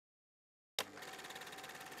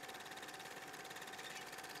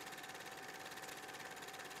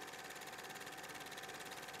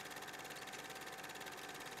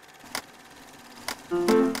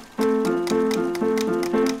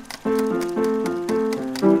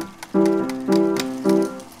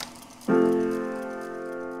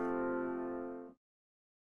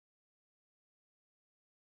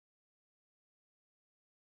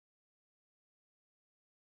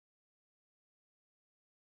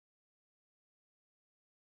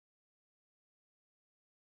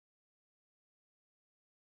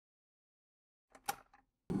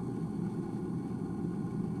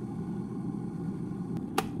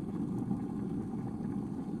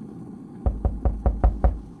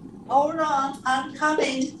Hold on, I'm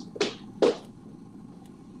coming.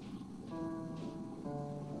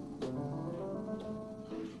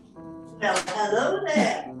 Well, hello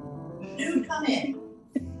there. Do come in.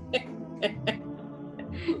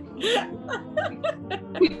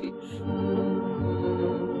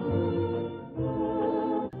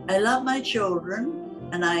 I love my children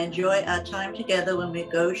and I enjoy our time together when we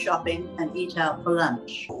go shopping and eat out for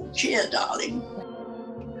lunch. Cheer, darling.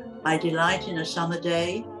 I delight in a summer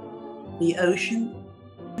day, the ocean,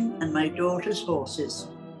 and my daughter's horses.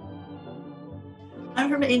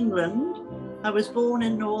 I'm from England. I was born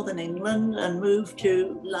in northern England and moved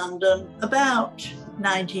to London about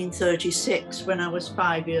 1936 when I was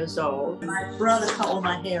 5 years old. My brother cut all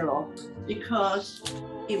my hair off because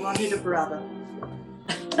he wanted a brother.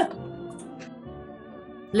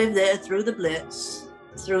 Lived there through the Blitz,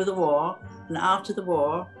 through the war, and after the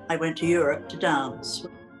war, I went to Europe to dance.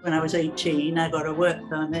 When I was 18, I got a work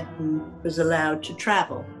permit and was allowed to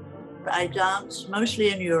travel. I danced mostly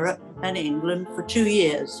in Europe and England for 2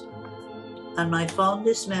 years. And my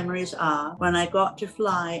fondest memories are when I got to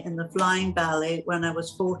fly in the flying ballet when I was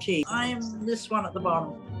 14. I'm this one at the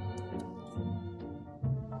bottom.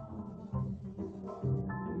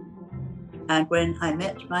 And when I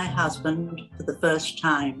met my husband for the first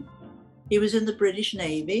time. He was in the British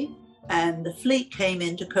Navy, and the fleet came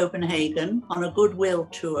into Copenhagen on a goodwill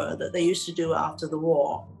tour that they used to do after the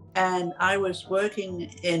war. And I was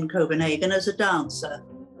working in Copenhagen as a dancer.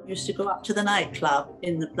 We used to go up to the nightclub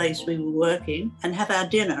in the place we were working and have our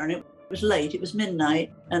dinner, and it was late, it was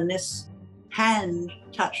midnight, and this hand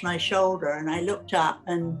touched my shoulder, and I looked up,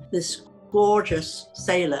 and this gorgeous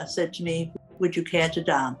sailor said to me, "Would you care to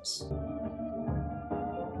dance?"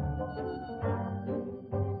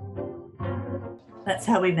 That's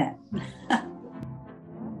how we met.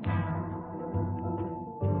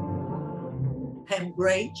 I'm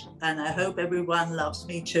great, and I hope everyone loves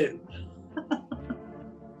me too.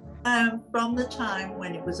 From the time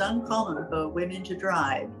when it was uncommon for women to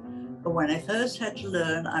drive, but when I first had to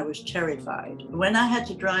learn, I was terrified. When I had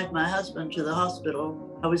to drive my husband to the hospital,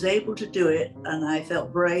 I was able to do it, and I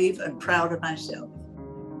felt brave and proud of myself.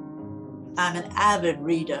 I'm an avid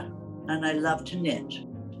reader, and I love to knit.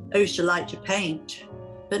 I used to like to paint,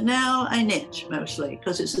 but now I knit mostly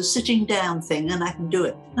because it's a sitting down thing and I can do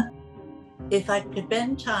it. If I could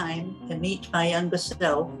bend time and meet my younger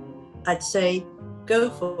self, I'd say, go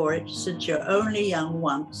for it since you're only young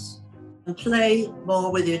once, and play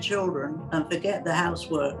more with your children and forget the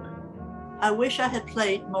housework. I wish I had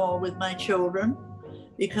played more with my children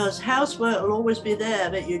because housework will always be there,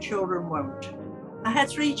 but your children won't. I had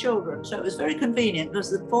 3 children, so it was very convenient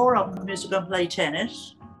because the 4 of them used to go and play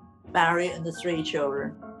tennis, Barry and the 3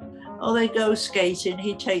 children. Or they'd go skating,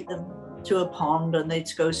 he'd take them to a pond and they'd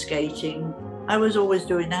go skating. I was always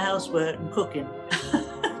doing the housework and cooking.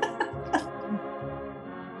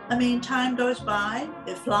 I mean, time goes by,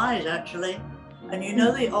 it flies actually. And you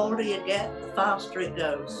know, the older you get, the faster it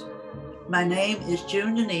goes. My name is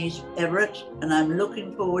Denise Everett, and I'm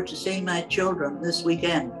looking forward to seeing my children this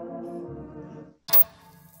weekend.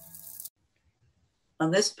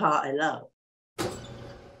 And this part I love.